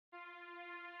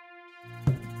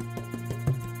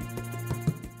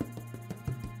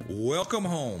Welcome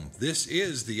home. This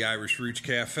is the Irish Roots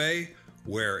Cafe,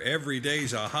 where every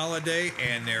day's a holiday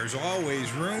and there's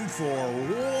always room for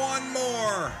one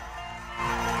more.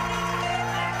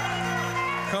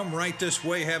 Come right this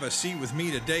way, have a seat with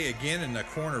me today again in the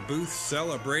corner booth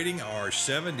celebrating our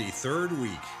 73rd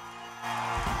week.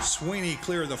 Sweeney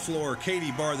clear the floor,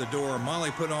 Katie bar the door,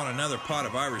 Molly put on another pot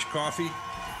of Irish coffee.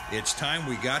 It's time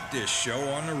we got this show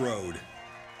on the road.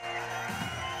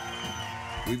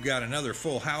 We've got another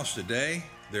full house today.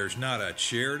 There's not a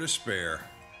chair to spare.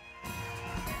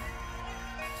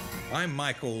 I'm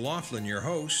Mike OLaughlin, your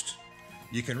host.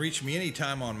 You can reach me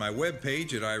anytime on my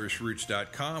webpage at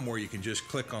irishroots.com, where you can just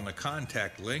click on the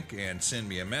contact link and send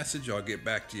me a message. I'll get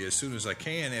back to you as soon as I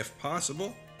can, if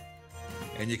possible.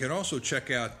 And you can also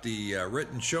check out the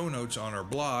written show notes on our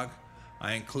blog.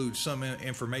 I include some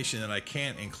information that I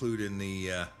can't include in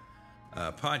the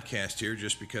podcast here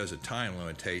just because of time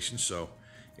limitations, so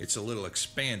it's a little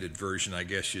expanded version, I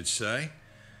guess you'd say.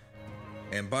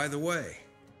 And by the way,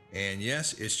 and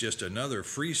yes, it's just another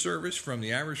free service from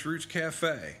the Irish Roots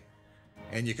Cafe.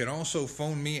 And you can also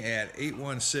phone me at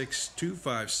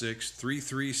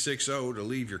 816-256-3360 to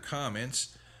leave your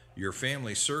comments, your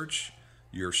family search,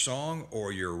 your song,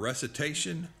 or your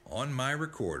recitation on my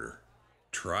recorder.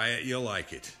 Try it, you'll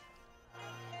like it.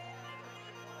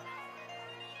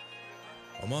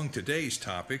 Among today's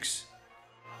topics,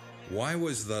 why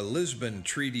was the Lisbon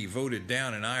Treaty voted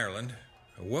down in Ireland?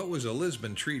 What was a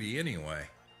Lisbon Treaty anyway?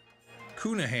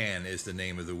 Counihan is the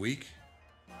name of the week.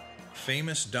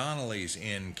 Famous Donnellys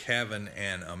in Cavan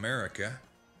and America.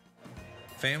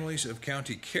 Families of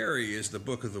County Kerry is the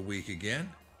book of the week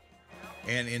again.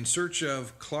 And In Search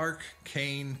of Clark,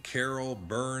 Kane, Carroll,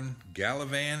 Byrne,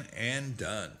 Gallivan, and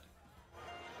Dunne.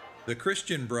 The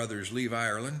Christian brothers leave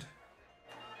Ireland.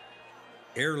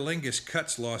 Aer Lingus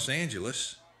cuts Los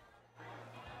Angeles.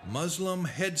 Muslim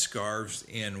headscarves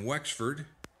in Wexford.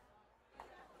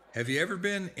 Have you ever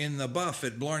been in the buff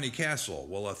at Blarney Castle?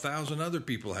 Well, 1,000 other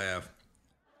people have.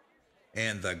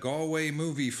 And the Galway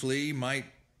Movie Fleadh might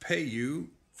pay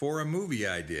you for a movie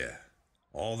idea.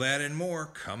 All that and more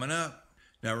coming up.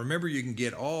 Now remember, you can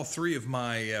get all three of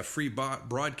my free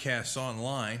broadcasts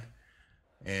online.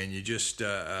 And you just,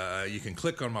 you can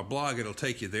click on my blog, it'll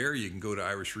take you there. You can go to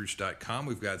irishroots.com.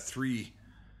 We've got three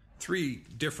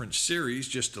different series,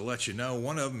 just to let you know.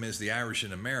 One of them is the Irish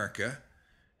in America,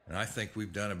 and I think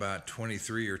we've done about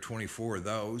 23 or 24 of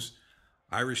those.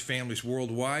 Irish Families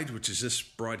Worldwide, which is this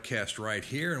broadcast right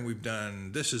here,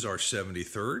 and this is our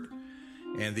 73rd.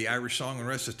 And the Irish Song and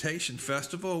Recitation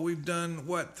Festival, we've done,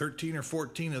 13 or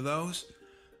 14 of those?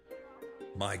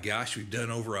 My gosh, we've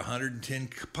done over 110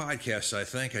 podcasts, I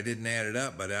think. I didn't add it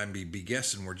up, but I'd be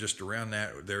guessing we're just around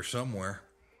that there somewhere.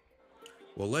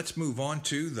 Well, let's move on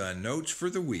to the notes for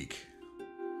the week.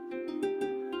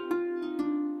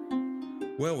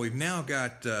 Well, we've now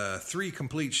got 3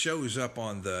 complete shows up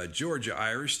on the Georgia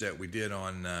Irish that we did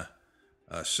on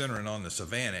centering on the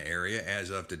Savannah area. As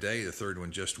of today, the 3rd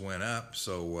one just went up,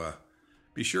 so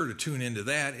be sure to tune into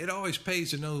that. It always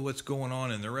pays to know what's going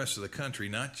on in the rest of the country,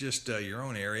 not just your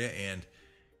own area. And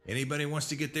anybody wants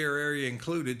to get their area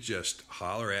included, just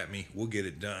holler at me. We'll get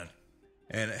it done.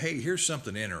 And hey, here's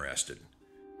something interesting.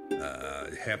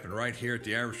 It happened right here at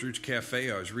the Irish Roots Cafe.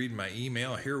 I was reading my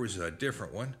email. Here was a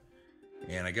different one.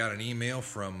 And I got an email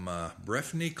from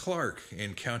Blarney Clark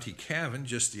in County Cavan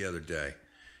just the other day.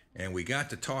 And we got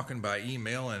to talking by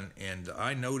email, and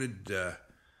I noted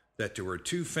that there were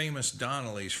 2 famous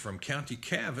Donnellys from County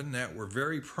Cavan that were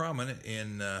very prominent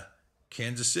in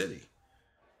Kansas City.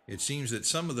 It seems that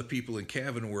some of the people in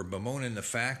Cavan were bemoaning the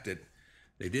fact that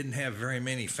they didn't have very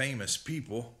many famous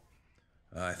people.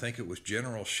 I think it was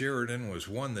General Sheridan was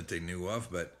one that they knew of,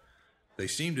 but they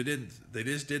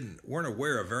weren't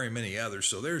aware of very many others.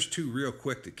 So there's 2 real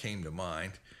quick that came to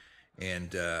mind.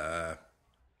 And, well,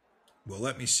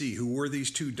 let me see. Who were these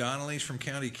 2 Donnellys from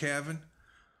County Cavan?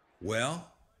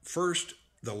 Well, first,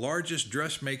 the largest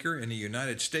dressmaker in the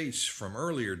United States from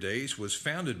earlier days was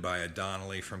founded by a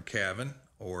Donnelly from Cavan,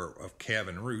 or of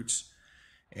Cavan roots.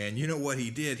 And you know what he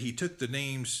did? He took the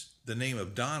name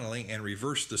of Donnelly and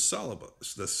reversed the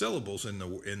syllables in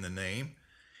the name,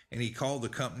 and he called the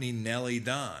company Nellie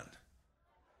Don.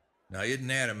 Now, isn't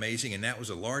that amazing? And that was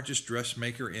the largest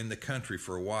dressmaker in the country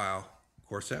for a while. Of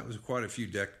course, that was quite a few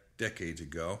decades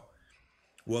ago.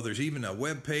 Well, there's even a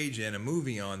web page and a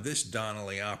movie on this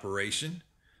Donnelly operation,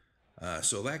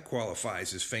 so that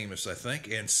qualifies as famous, I think.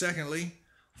 And secondly,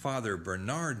 Father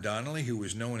Bernard Donnelly, who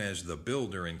was known as the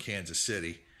Builder in Kansas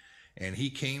City, and he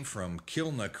came from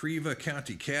Kilnacreva,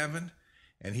 County Cavan,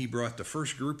 and he brought the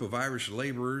first group of Irish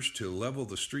laborers to level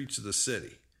the streets of the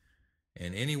city.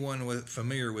 And anyone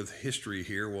familiar with history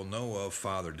here will know of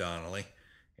Father Donnelly,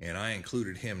 and I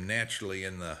included him naturally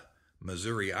in the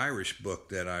Missouri Irish book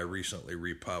that I recently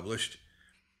republished.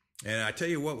 And I tell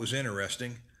you what was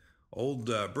interesting. Old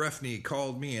Breffney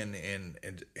called me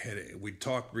and we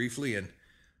talked briefly, and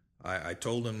I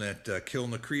told him that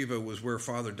Kilnacriva was where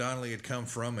Father Donnelly had come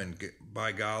from, and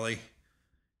by golly,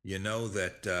 you know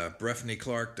that Breffney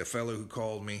Clark, the fellow who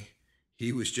called me,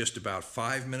 he was just about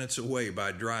 5 minutes away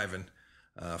by driving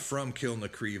from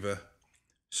Kilnacriva.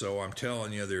 So I'm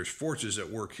telling you, there's forces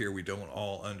at work here we don't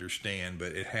all understand,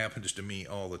 but it happens to me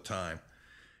all the time.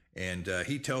 And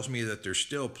he tells me that there's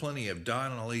still plenty of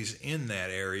Donnellys in that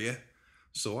area.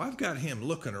 So I've got him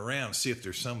looking around, see if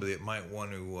there's somebody that might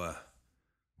want to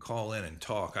call in and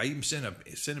talk. I even sent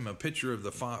him a picture of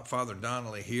the Father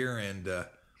Donnelly here, and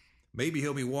maybe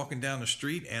he'll be walking down the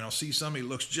street and I'll see somebody who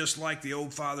looks just like the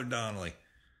old Father Donnelly.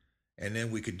 And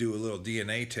then we could do a little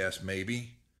DNA test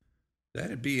maybe.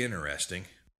 That'd be interesting.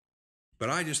 But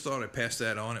I just thought I'd pass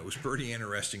that on. It was pretty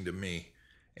interesting to me.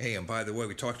 Hey, and by the way,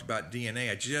 we talked about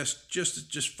DNA. I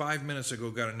just 5 minutes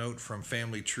ago got a note from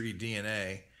Family Tree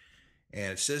DNA,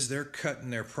 and it says they're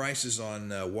cutting their prices on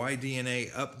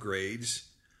Y-DNA upgrades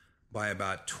by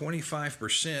about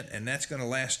 25%, and that's going to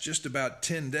last just about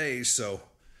 10 days, so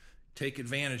take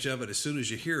advantage of it as soon as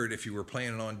you hear it if you were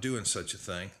planning on doing such a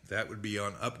thing. That would be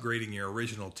on upgrading your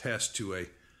original test to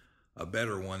a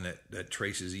better one that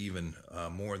traces even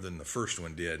more than the first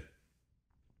one did.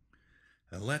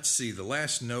 And let's see, the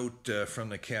last note from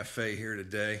the cafe here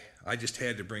today, I just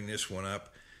had to bring this one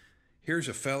up. Here's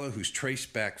a fellow who's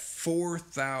traced back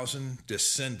 4,000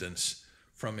 descendants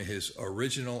from his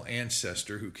original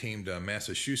ancestor who came to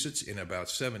Massachusetts in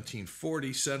about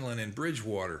 1740, settling in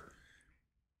Bridgewater.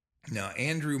 Now,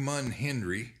 Andrew Munn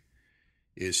Hendry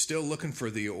is still looking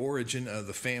for the origin of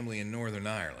the family in Northern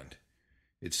Ireland.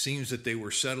 It seems that they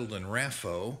were settled in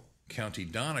Raphoe, County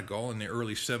Donegal, in the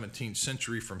early 17th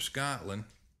century from Scotland.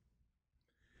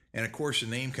 And of course, the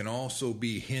name can also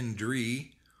be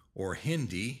Hendry or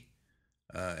Hindi,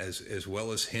 as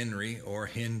well as Henry or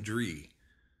Hendry.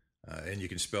 And you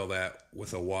can spell that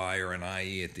with a Y or an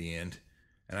IE at the end.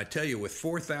 And I tell you, with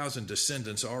 4,000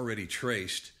 descendants already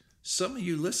traced, some of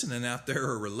you listening out there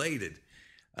are related.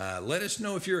 Let us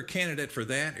know if you're a candidate for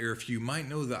that, or if you might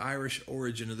know the Irish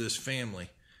origin of this family.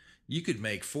 You could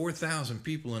make 4,000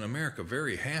 people in America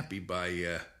very happy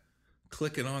by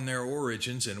clicking on their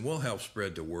origins, and we'll help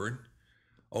spread the word.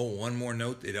 Oh, one more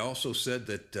note. It also said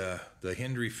that the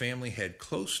Hendry family had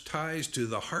close ties to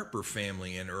the Harper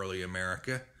family in early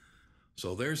America.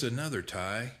 So there's another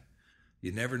tie.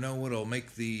 You never know what'll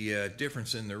make the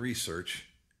difference in the research.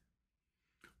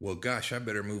 Well, gosh, I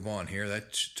better move on here.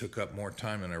 That took up more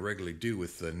time than I regularly do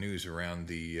with the news around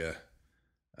the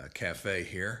cafe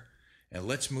here. And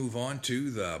let's move on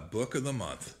to the book of the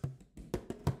month.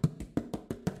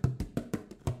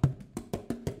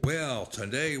 Well,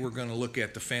 today we're going to look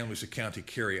at the families of County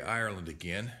Kerry, Ireland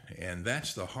again. And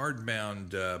that's the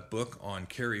hardbound book on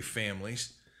Kerry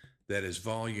families. That is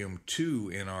volume 2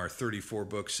 in our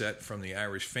 34-book set from the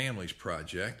Irish Families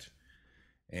Project.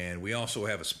 And we also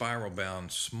have a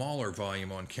spiral-bound, smaller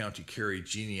volume on County Kerry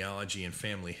genealogy and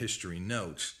family history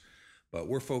notes. But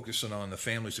we're focusing on the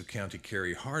Families of County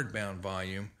Kerry hardbound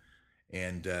volume.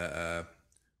 And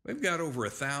we've got over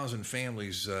 1,000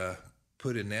 families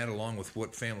put in that, along with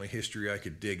what family history I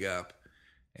could dig up.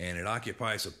 And it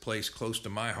occupies a place close to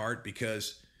my heart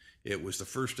because it was the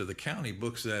first of the county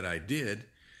books that I did.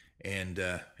 And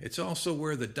it's also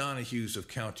where the Donahues of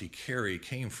County Kerry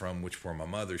came from, which were my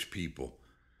mother's people.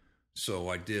 So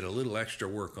I did a little extra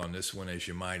work on this one, as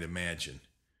you might imagine.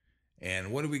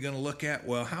 And what are we going to look at?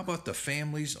 Well, how about the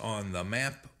families on the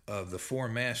map of the Four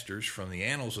Masters from the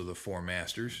Annals of the Four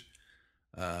Masters?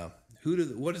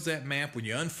 What is that map? When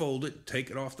you unfold it, take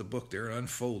it off the book there and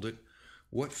unfold it.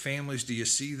 What families do you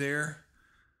see there?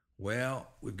 Well,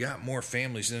 we've got more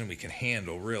families than we can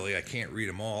handle, really. I can't read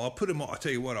them all. I'll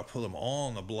tell you what, I'll put them all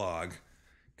on the blog.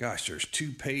 Gosh, there's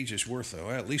 2 pages worth of,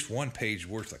 well, at least 1 page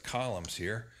worth of columns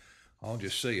here. I'll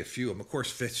just say a few of them. Of course,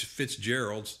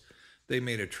 Fitzgerald's, they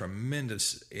made a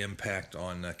tremendous impact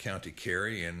on County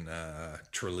Kerry and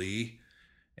Tralee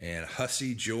and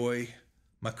Hussey, Joy,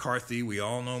 McCarthy. We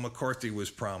all know McCarthy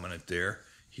was prominent there.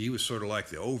 He was sort of like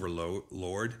the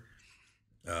overlord.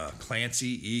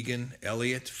 Clancy, Egan,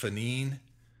 Elliott, Fanine,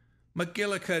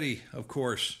 McGillicuddy, of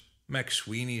course.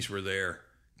 McSweeney's were there.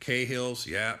 Cahill's,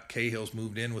 Cahill's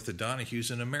moved in with the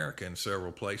Donahues in America in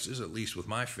several places, at least with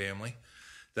my family.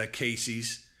 The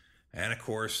Casey's, and of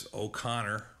course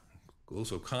O'Connor.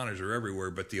 Those O'Connors are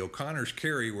everywhere, but the O'Connors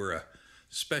Kerry were a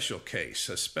special case,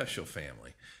 a special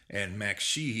family. And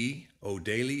MacSheehy,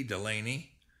 O'Daly,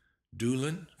 Delaney,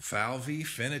 Doolan, Falvey,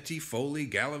 Finity, Foley,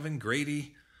 Gallivan,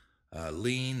 Grady,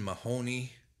 Lean,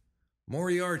 Mahoney,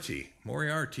 Moriarty.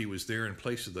 Moriarty was there in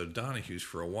place of the Donahus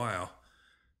for a while.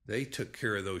 They took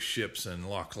care of those ships in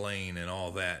Loughlane and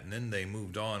all that, and then they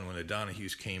moved on when the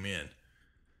Donahus came in.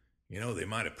 You know, they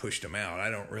might have pushed them out. I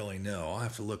don't really know. I'll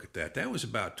have to look at that. That was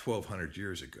about 1,200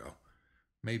 years ago,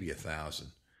 maybe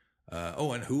 1,000.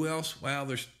 And who else? Well,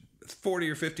 there's 40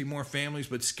 or 50 more families,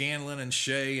 but Scanlon and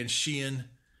Shea and Sheehan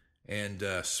and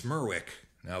Smerwick.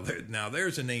 Now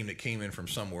there's a name that came in from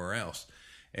somewhere else.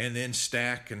 And then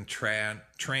Stack and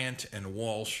Trant and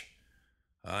Walsh.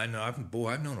 I've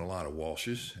known a lot of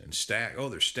Walshes and Stack. Oh,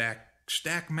 there's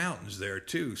Stack Mountains there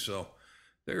too. So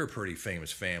they're a pretty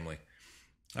famous family.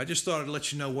 I just thought I'd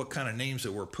let you know what kind of names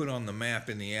that were put on the map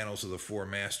in the Annals of the Four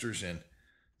Masters, and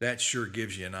that sure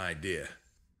gives you an idea.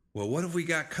 Well, what have we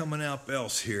got coming up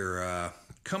else here?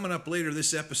 Coming up later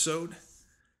this episode,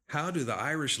 how do the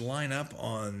Irish line up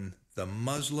on the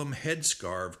Muslim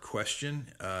headscarf question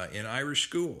in Irish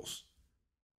schools?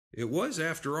 It was,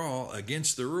 after all,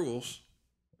 against the rules.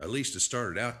 At least it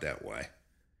started out that way.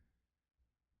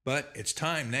 But it's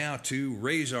time now to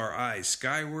raise our eyes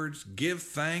skywards, give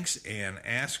thanks, and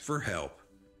ask for help.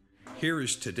 Here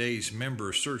is today's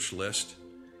member search list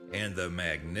and the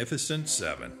Magnificent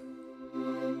Seven.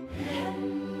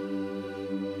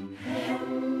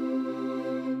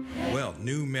 Well,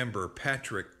 new member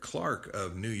Patrick Clark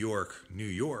of New York, New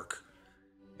York.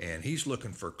 And he's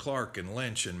looking for Clark and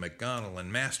Lynch and McGonnell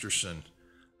and Masterson.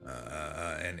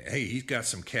 And hey, he's got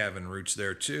some Cavan roots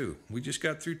there too. We just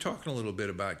got through talking a little bit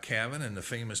about Cavan and the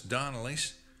famous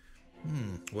Donnellys.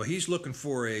 Well, he's looking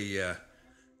for a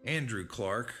Andrew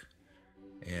Clark.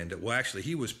 And, well, actually,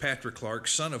 he was Patrick Clark,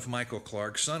 son of Michael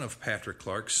Clark, son of Patrick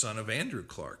Clark, son of Andrew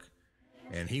Clark.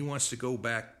 And he wants to go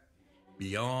back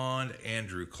beyond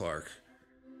Andrew Clark.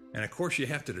 And, of course, you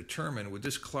have to determine, would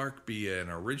this Clark be an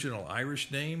original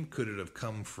Irish name? Could it have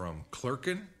come from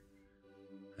Clerkin?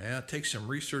 Yeah, it takes some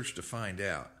research to find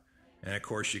out. And, of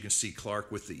course, you can see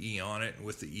Clark with the E on it and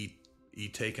with the E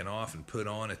taken off and put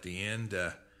on at the end,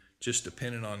 just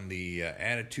depending on the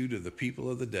attitude of the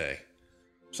people of the day.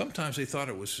 Sometimes they thought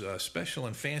it was special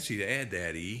and fancy to add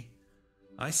that E.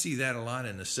 I see that a lot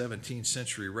in the 17th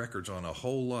century records on a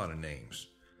whole lot of names.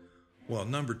 Well,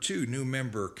 number 2, new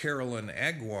member Carolyn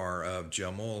Aguar of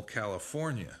Jamul,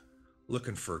 California,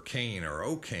 looking for Kane or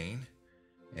O'Kane,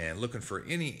 and looking for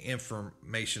any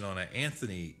information on an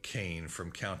Anthony Kane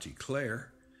from County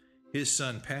Clare. His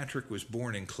son Patrick was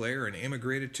born in Clare and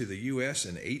immigrated to the U.S.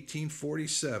 in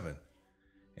 1847.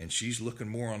 And she's looking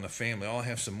more on the family. I'll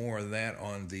have some more of that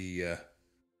on the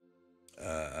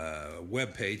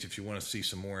webpage if you want to see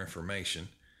some more information.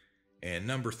 And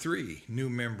number 3, new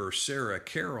member Sarah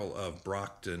Carroll of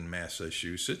Brockton,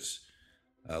 Massachusetts.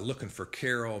 Looking for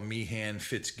Carroll, Meehan,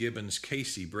 Fitzgibbons,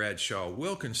 Casey, Bradshaw,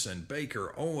 Wilkinson,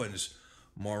 Baker, Owens,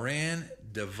 Moran,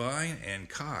 Devine, and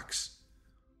Cox.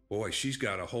 Boy, she's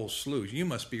got a whole slew. You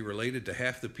must be related to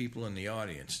half the people in the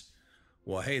audience.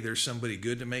 Well, hey, there's somebody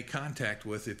good to make contact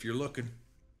with if you're looking.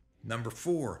 Number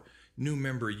 4, new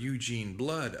member Eugene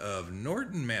Blood of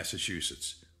Norton,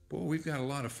 Massachusetts. Boy, we've got a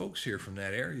lot of folks here from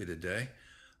that area today.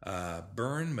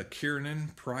 Byrne,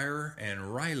 McKiernan, Pryor,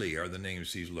 and Riley are the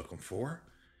names he's looking for.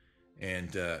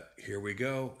 And here we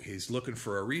go. He's looking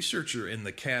for a researcher in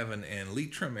the Cavan and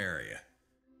Leitrim area.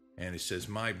 And he says,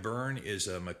 my Byrne is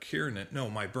a McKiernan.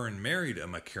 No, my Byrne married a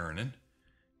McKiernan,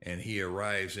 and he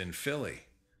arrives in Philly.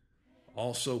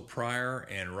 Also Pryor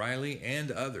and Riley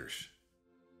and others.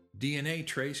 DNA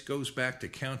trace goes back to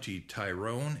County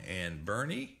Tyrone and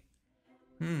Burney.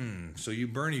 So you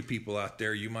Burney people out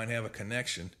there, you might have a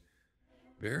connection.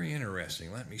 Very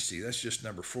interesting. Let me see. That's just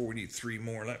number 4. We need 3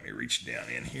 more. Let me reach down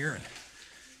in here and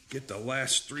get the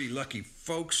last 3 lucky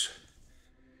folks.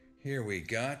 Here we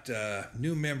got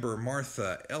new member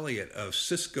Martha Elliott of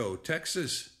Cisco,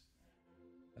 Texas,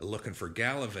 looking for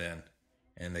Gallivan.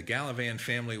 And the Gallivan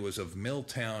family was of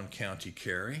Milltown, County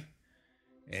Kerry.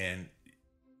 And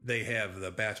they have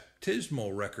the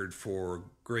baptismal record for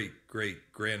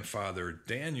great-great-grandfather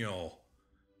Daniel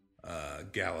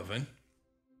Gallivan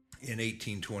in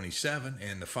 1827.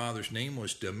 And the father's name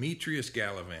was Demetrius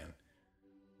Gallivan.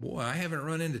 Boy, I haven't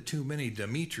run into too many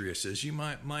Demetriuses. You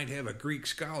might have a Greek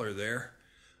scholar there,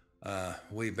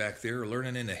 way back there,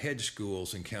 learning in the head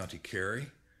schools in County Kerry.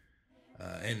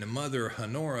 And the mother,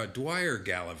 Honora Dwyer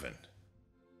Gallivan.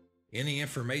 Any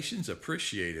information's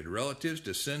appreciated. Relatives,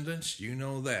 descendants, you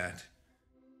know that.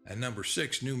 And number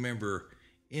 6, new member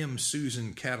M.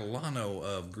 Susan Catalano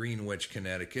of Greenwich,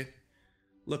 Connecticut,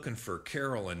 looking for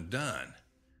Carroll and Dunne.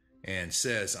 and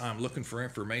says, I'm looking for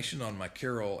information on my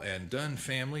Carroll and Dunne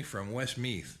family from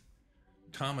Westmeath.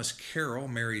 Thomas Carroll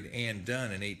married Anne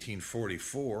Dunne in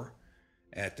 1844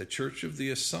 at the Church of the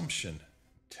Assumption,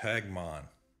 Tagmon.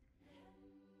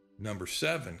 Number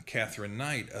 7, Catherine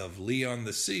Knight of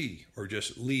Leigh-on-the-Sea, or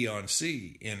just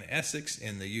Leigh-on-Sea, in Essex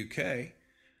in the UK.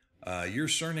 Your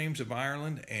surnames of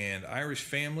Ireland and Irish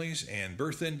families and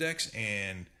birth index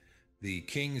and the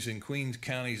Kings and Queens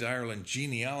Counties Ireland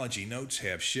genealogy notes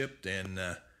have shipped, and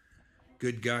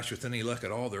good gosh, with any luck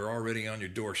at all, they're already on your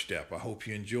doorstep. I hope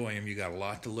you enjoy them. You got a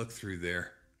lot to look through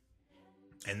there.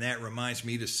 And that reminds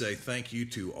me to say thank you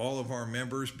to all of our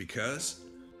members, because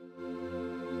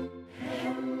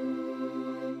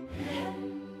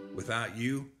without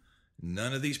you,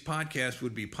 none of these podcasts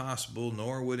would be possible,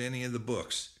 nor would any of the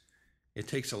books. It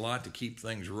takes a lot to keep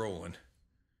things rolling.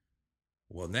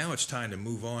 Well, now it's time to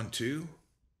move on to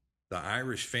the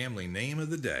Irish family name of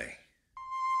the day.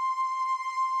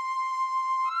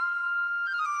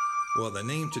 Well, the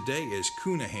name today is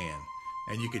Counihan,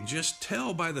 and you can just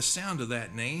tell by the sound of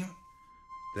that name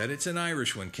that it's an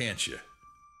Irish one, can't you?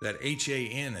 That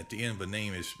H-A-N at the end of a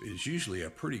name is usually a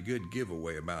pretty good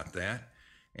giveaway about that.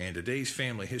 And today's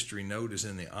family history note is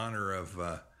in the honor of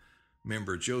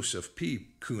member Joseph P.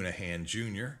 Counihan,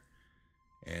 Jr.,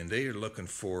 and they are looking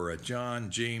for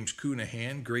John James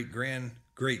Counihan,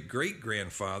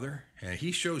 great-great-grandfather, and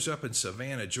he shows up in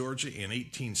Savannah, Georgia in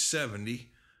 1870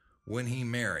 when he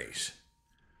marries.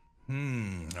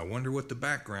 I wonder what the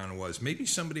background was. Maybe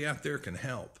somebody out there can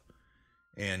help.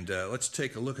 And let's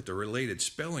take a look at the related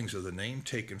spellings of the name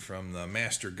taken from the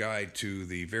Master Guide to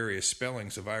the various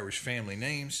spellings of Irish family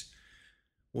names.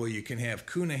 Well, you can have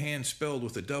Counihan spelled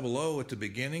with a double O at the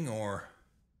beginning, or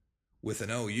with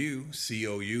an O-U,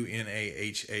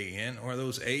 C-O-U-N-A-H-A-N, or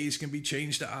those A's can be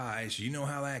changed to I's. You know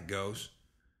how that goes.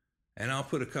 And I'll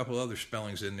put a couple other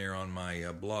spellings in there on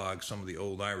my blog, some of the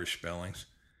old Irish spellings.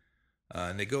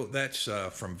 And that's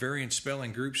from variant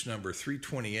spelling groups number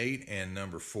 328 and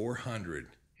number 400,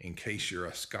 in case you're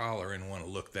a scholar and want to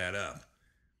look that up.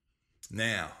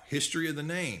 Now, history of the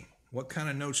name. What kind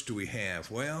of notes do we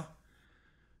have? Well,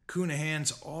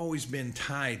 Counihan's always been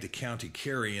tied to County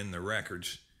Kerry in the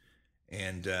records.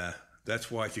 And that's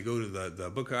why if you go to the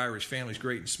Book of Irish Families,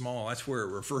 Great and Small, that's where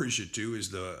it refers you to, is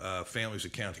the Families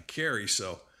of County Kerry.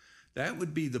 So that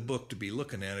would be the book to be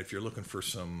looking at if you're looking for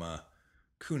some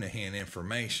Counihan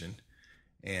information.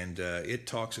 And it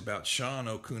talks about Sean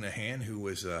O'Counihan, who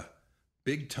was a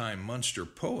big-time Munster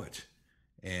poet.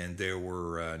 And there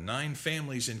were 9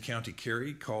 families in County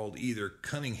Kerry called either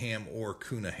Cunningham or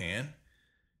Counihan.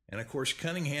 And of course,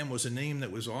 Cunningham was a name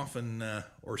that was often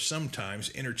or sometimes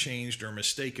interchanged or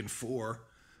mistaken for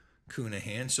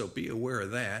Counihan, so be aware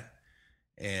of that.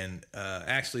 And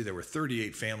actually, there were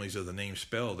 38 families of the name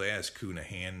spelled as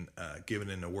Counihan, given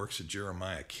in the works of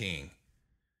Jeremiah King.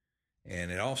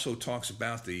 And it also talks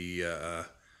about the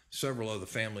several of the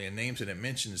family names, and it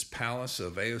mentions Palace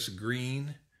of Eos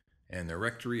Green and the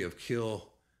Rectory of Counihan.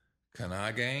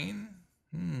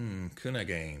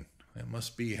 Counihan. That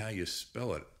must be how you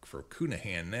spell it for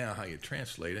Counihan now, how you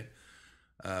translate it.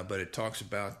 But it talks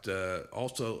about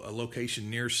also a location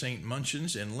near St.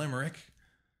 Munchins in Limerick.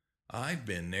 I've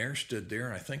been there, stood there,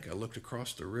 and I think I looked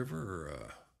across the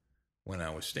river when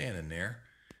I was standing there.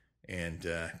 And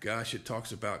gosh, it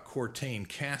talks about Courtaine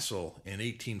Castle in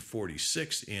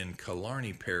 1846 in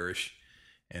Killarney Parish,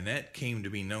 and that came to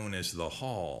be known as the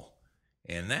Hall.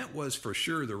 And that was for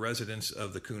sure the residence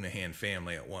of the Counihan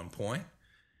family at one point.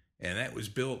 And that was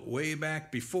built way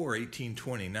back before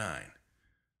 1829.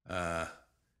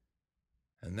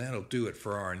 And that'll do it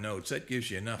for our notes. That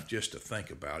gives you enough just to think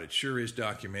about. It sure is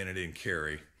documented in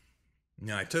Kerry.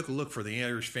 Now, I took a look for the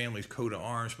Irish family's coat of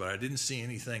arms, but I didn't see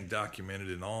anything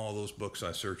documented in all those books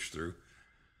I searched through.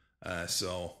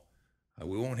 So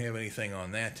we won't have anything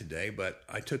on that today, but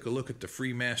I took a look at the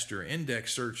Freemaster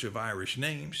Index search of Irish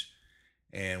names.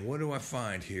 And what do I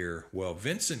find here? Well,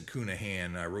 Vincent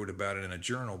Counihan, I wrote about it in a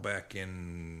journal back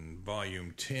in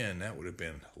volume 10. That would have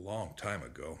been a long time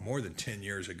ago, more than 10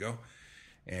 years ago.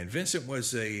 And Vincent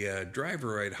was a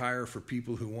driver I'd hire for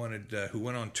people who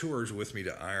went on tours with me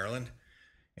to Ireland.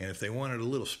 And if they wanted a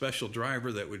little special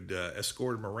driver that would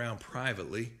escort them around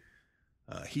privately,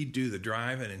 he'd do the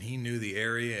driving, and he knew the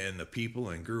area and the people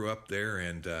and grew up there,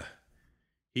 and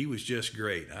he was just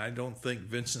great. I don't think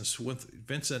Vincent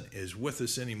is with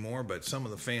us anymore, but some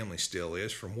of the family still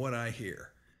is, from what I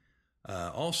hear.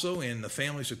 Also, in the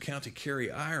Families of County Kerry,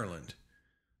 Ireland,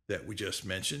 that we just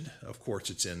mentioned, of course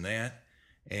it's in that.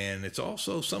 And it's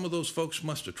also, some of those folks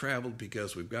must have traveled,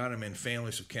 because we've got them in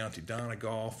Families of County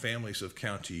Donegal, Families of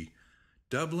County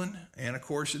Dublin, and of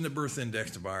course in the birth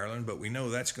index of Ireland, but we know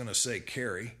that's going to say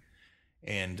Kerry.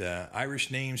 And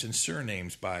Irish Names and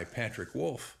Surnames by Patrick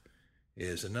Wolfe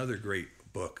is another great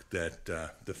book that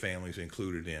the family's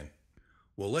included in.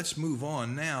 Well, let's move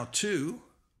on now to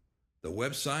the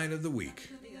website of the week.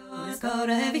 Today's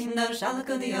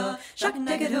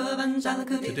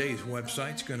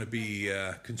website's going to be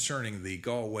concerning the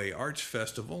Galway Arts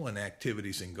Festival and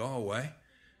activities in Galway.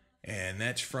 And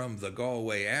that's from the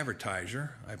Galway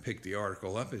Advertiser. I picked the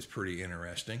article up. It's pretty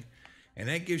interesting. And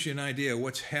that gives you an idea of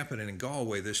what's happening in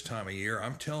Galway this time of year.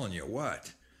 I'm telling you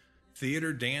what.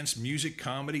 Theater, dance, music,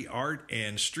 comedy, art,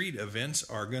 and street events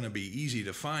are going to be easy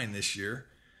to find this year.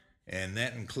 And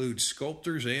that includes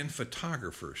sculptors and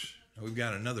photographers. We've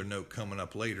got another note coming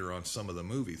up later on some of the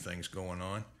movie things going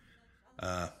on.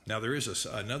 Now, there is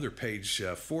another page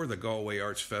for the Galway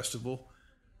Arts Festival,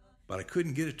 but I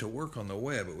couldn't get it to work on the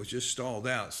web. It was just stalled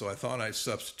out, so I thought I'd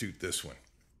substitute this one.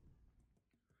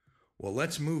 Well,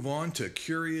 let's move on to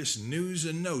curious news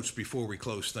and notes before we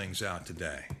close things out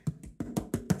today.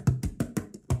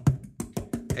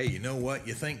 Hey, you know what?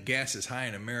 You think gas is high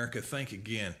in America? Think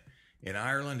again. In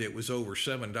Ireland, it was over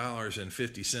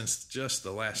 $7.50 just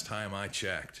the last time I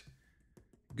checked.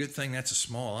 Good thing that's a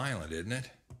small island, isn't it?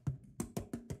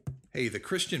 Hey, the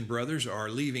Christian Brothers are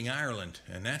leaving Ireland,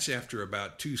 and that's after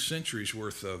about 2 centuries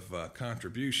worth of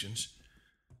contributions.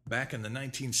 Back in the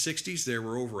 1960s, there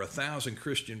were over 1,000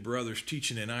 Christian Brothers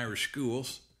teaching in Irish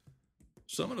schools.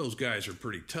 Some of those guys are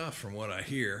pretty tough from what I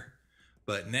hear,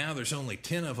 but now there's only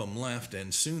 10 of them left,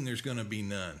 and soon there's going to be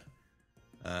none.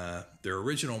 Their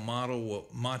original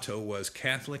motto was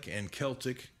Catholic and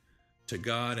Celtic, to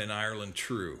God and Ireland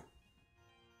true.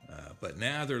 But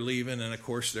now they're leaving, and of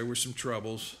course there were some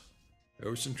troubles. There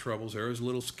was a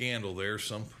little scandal there.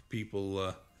 Some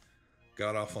people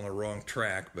got off on the wrong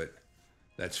track, but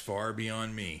that's far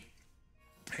beyond me.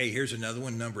 Hey, here's another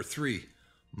one, number 3.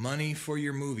 Money for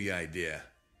your movie idea.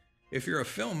 If you're a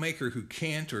filmmaker who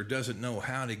can't or doesn't know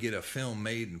how to get a film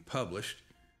made and published,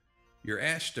 you're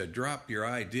asked to drop your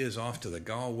ideas off to the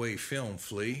Galway Film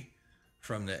Fleadh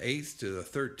from the 8th to the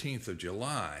 13th of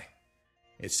July.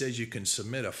 It says you can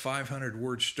submit a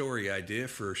 500-word story idea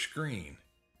for a screen,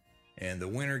 and the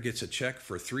winner gets a check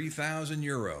for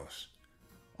 €3,000.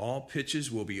 All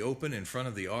pitches will be open in front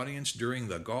of the audience during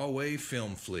the Galway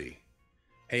Film Fleadh.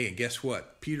 Hey, and guess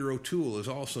what? Peter O'Toole is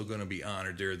also going to be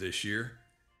honored there this year.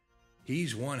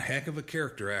 He's one heck of a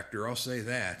character actor, I'll say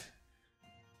that.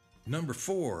 Number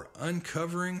 4,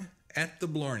 uncovering at the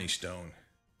Blarney Stone.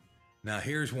 Now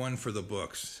here's one for the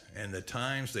books, and the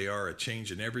times they are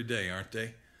a-changing every day, aren't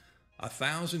they?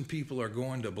 1,000 people are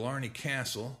going to Blarney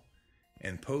Castle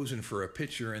and posing for a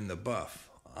picture in the buff,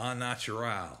 au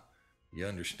natural. You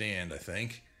understand, I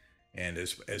think. And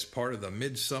as part of the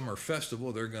Midsummer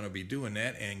Festival, they're going to be doing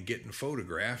that and getting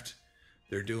photographed.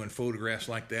 They're doing photographs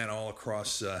like that all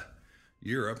across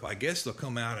Europe. I guess they'll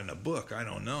come out in a book. I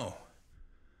don't know.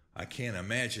 I can't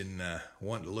imagine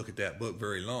wanting to look at that book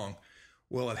very long.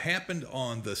 Well, it happened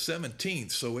on the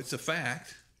 17th, so it's a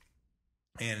fact.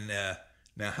 And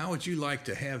now, how would you like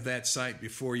to have that sight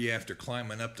before you after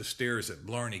climbing up the stairs at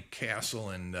Blarney Castle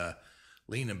and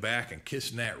leaning back and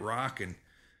kissing that rock? And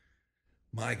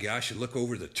my gosh, you look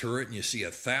over the turret and you see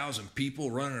 1,000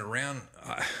 people running around.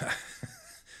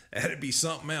 That'd be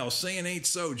something else. Saying ain't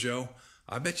so, Joe.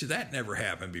 I bet you that never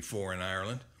happened before in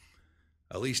Ireland.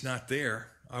 At least not there.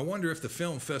 I wonder if the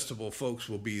film festival folks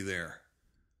will be there.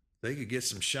 They could get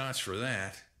some shots for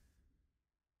that.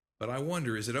 But I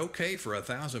wonder, is it okay for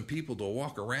 1,000 people to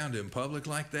walk around in public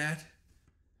like that?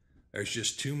 There's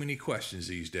just too many questions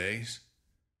these days.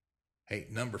 Hey,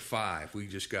 number 5. We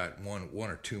just got one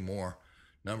or two more.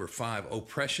 Number 5,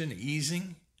 oppression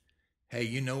easing. Hey,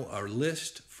 you know, a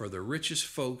list for the richest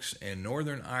folks in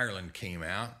Northern Ireland came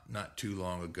out not too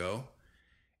long ago,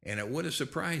 and it would have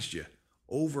surprised you.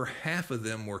 Over half of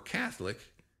them were Catholic,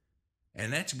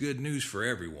 and that's good news for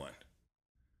everyone.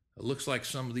 It looks like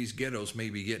some of these ghettos may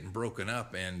be getting broken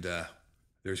up, and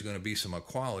there's going to be some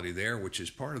equality there, which is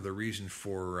part of the reason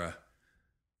for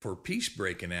peace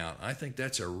breaking out. I think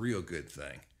that's a real good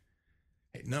thing.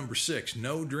 Hey, number 6,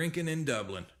 no drinking in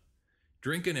Dublin.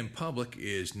 Drinking in public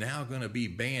is now going to be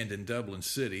banned in Dublin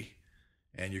City,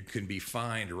 and you can be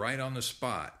fined right on the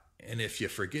spot. And if you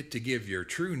forget to give your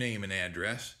true name and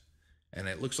address, and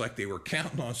it looks like they were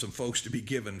counting on some folks to be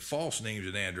given false names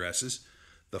and addresses,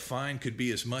 the fine could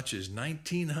be as much as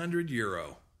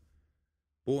 €1,900.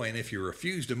 Boy, and if you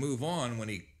refuse to move on when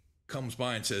he comes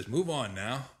by and says, move on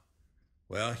now,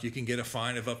 well, you can get a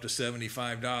fine of up to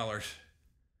 $75.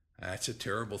 That's a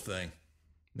terrible thing.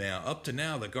 Now, up to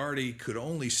now, the Gardaí could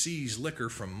only seize liquor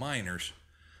from minors,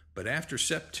 but after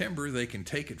September they can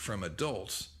take it from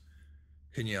adults.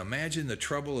 Can you imagine the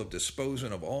trouble of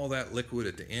disposing of all that liquid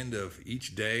at the end of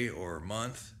each day or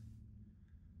month?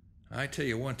 I tell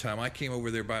you, one time I came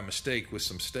over there by mistake with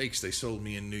some steaks they sold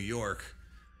me in New York,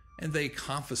 and they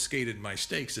confiscated my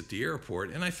steaks at the airport,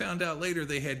 and I found out later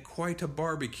they had quite a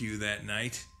barbecue that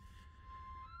night.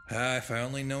 If I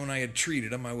only known I had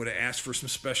treated them, I would have asked for some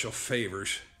special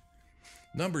favors.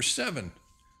 Number 7,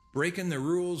 breaking the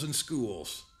rules in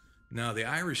schools. Now, the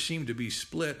Irish seem to be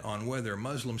split on whether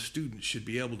Muslim students should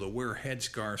be able to wear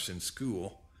headscarves in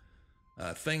school.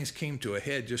 Things came to a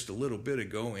head just a little bit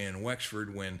ago in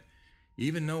Wexford when,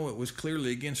 even though it was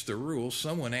clearly against the rules,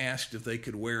 someone asked if they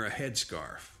could wear a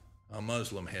headscarf, a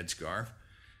Muslim headscarf.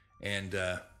 And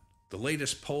the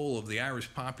latest poll of the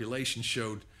Irish population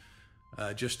showed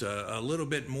just a little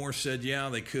bit more said, yeah,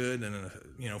 they could. And,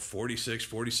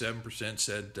 47%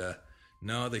 said,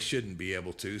 no, they shouldn't be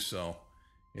able to. So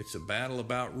it's a battle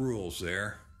about rules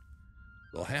there.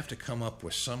 They'll have to come up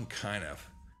with some kind of,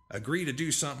 agree to do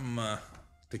something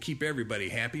to keep everybody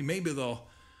happy. Maybe they'll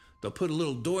put a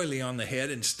little doily on the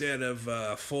head instead of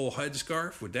a full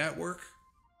headscarf. Would that work?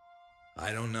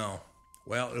 I don't know.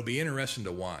 Well, it'll be interesting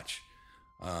to watch.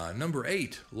 Number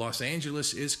 8, Los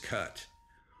Angeles is cut.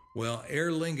 Well,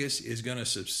 Aer Lingus is going to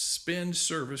suspend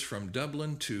service from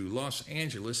Dublin to Los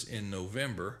Angeles in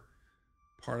November.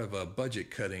 Part of a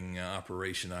budget-cutting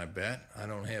operation, I bet. I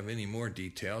don't have any more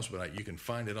details, but you can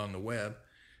find it on the web.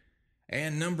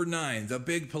 And number 9, the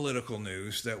big political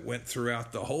news that went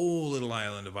throughout the whole little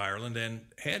island of Ireland and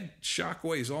had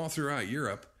shockwaves all throughout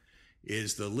Europe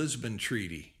is the Lisbon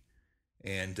Treaty.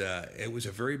 And it was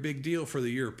a very big deal for the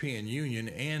European Union,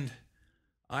 and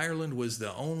Ireland was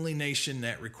the only nation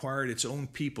that required its own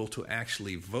people to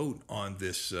actually vote on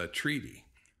this treaty.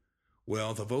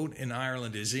 Well, the vote in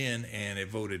Ireland is in, and it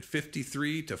voted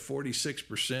 53 to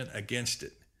 46% against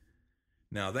it.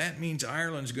 Now, that means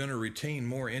Ireland's going to retain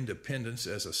more independence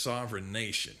as a sovereign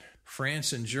nation.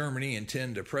 France and Germany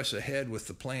intend to press ahead with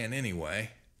the plan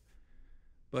anyway.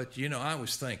 But, I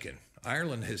was thinking,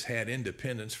 Ireland has had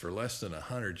independence for less than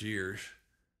 100 years,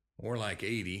 more like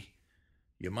 80.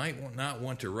 You might not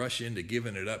want to rush into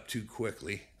giving it up too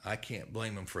quickly. I can't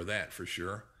blame them for that for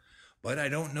sure. But I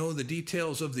don't know the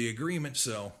details of the agreement,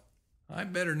 so I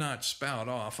better not spout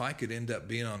off. I could end up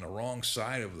being on the wrong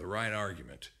side of the right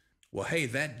argument. Well, hey,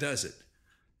 that does it.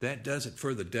 That does it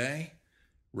for the day.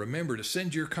 Remember to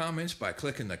send your comments by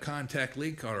clicking the contact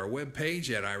link on our webpage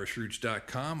at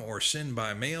irishroots.com or send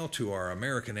by mail to our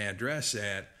American address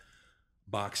at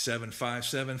Box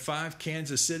 7575,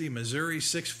 Kansas City, Missouri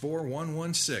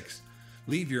 64116.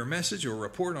 Leave your message or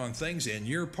report on things in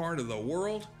your part of the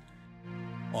world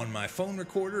on my phone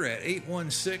recorder at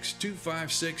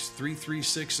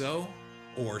 816-256-3360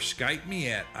 or Skype me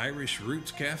at Irish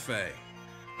Roots Cafe.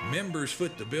 Members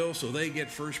foot the bill so they get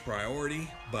first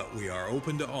priority, but we are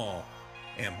open to all.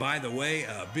 And by the way,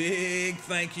 a big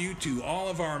thank you to all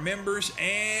of our members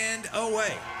and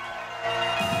away.